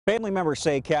Family members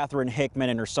say Catherine Hickman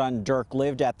and her son Dirk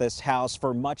lived at this house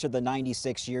for much of the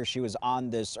 96 years she was on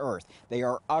this earth. They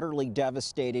are utterly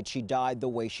devastated she died the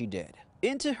way she did.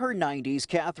 Into her 90s,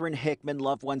 Catherine Hickman,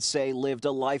 loved ones say, lived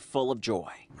a life full of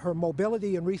joy. Her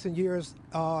mobility in recent years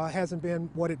hasn't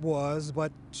been what it was,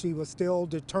 but she was still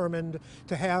determined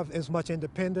to have as much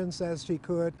independence as she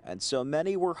could. And so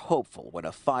many were hopeful when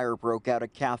a fire broke out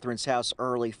at Catherine's house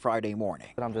early Friday morning.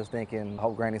 I'm just thinking,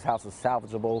 hope Granny's house is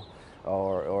salvageable,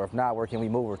 or if not, where can we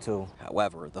move her to?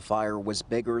 However, the fire was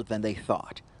bigger than they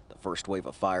thought. The first wave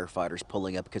of firefighters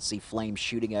pulling up could see flames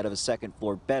shooting out of a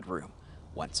second-floor bedroom.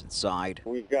 Once inside,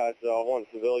 we've got one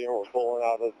civilian we're pulling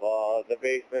out of the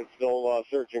basement, still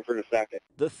searching for the second.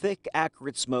 The thick,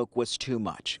 acrid smoke was too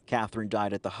much. Catherine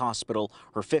died at the hospital.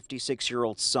 Her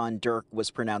 56-year-old son, Dirk,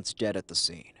 was pronounced dead at the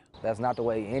scene. That's not the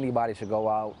way anybody should go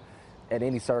out at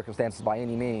any circumstances by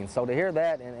any means. So to hear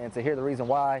that and to hear the reason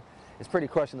why, it's pretty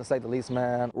crushing to say the least,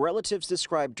 man. Relatives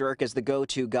described Dirk as the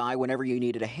go-to guy whenever you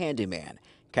needed a handyman.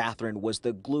 Catherine was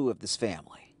the glue of this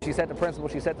family. She set the principle,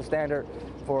 she set the standard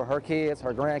for her kids,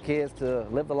 her grandkids to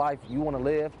live the life you want to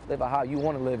live it how you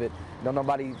want to live it.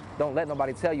 Don't let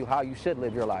nobody tell you how you should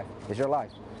live your life. It's your life.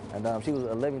 And she was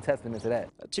a living testament to that.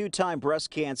 A two-time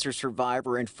breast cancer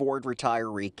survivor and Ford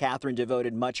retiree, Catherine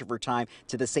devoted much of her time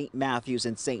to the St. Matthew's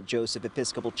and St. Joseph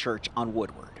Episcopal Church on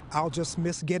Woodward. I'll just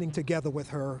miss getting together with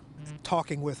her,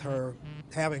 talking with her,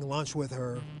 having lunch with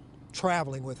her,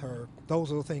 traveling with her.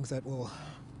 Those are the things that will,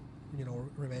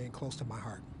 remain close to my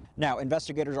heart. Now,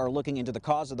 investigators are looking into the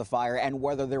cause of the fire and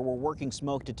whether there were working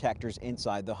smoke detectors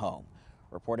inside the home.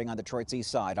 Reporting on Detroit's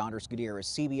east side, Andres Gutierrez,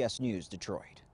 CBS News, Detroit.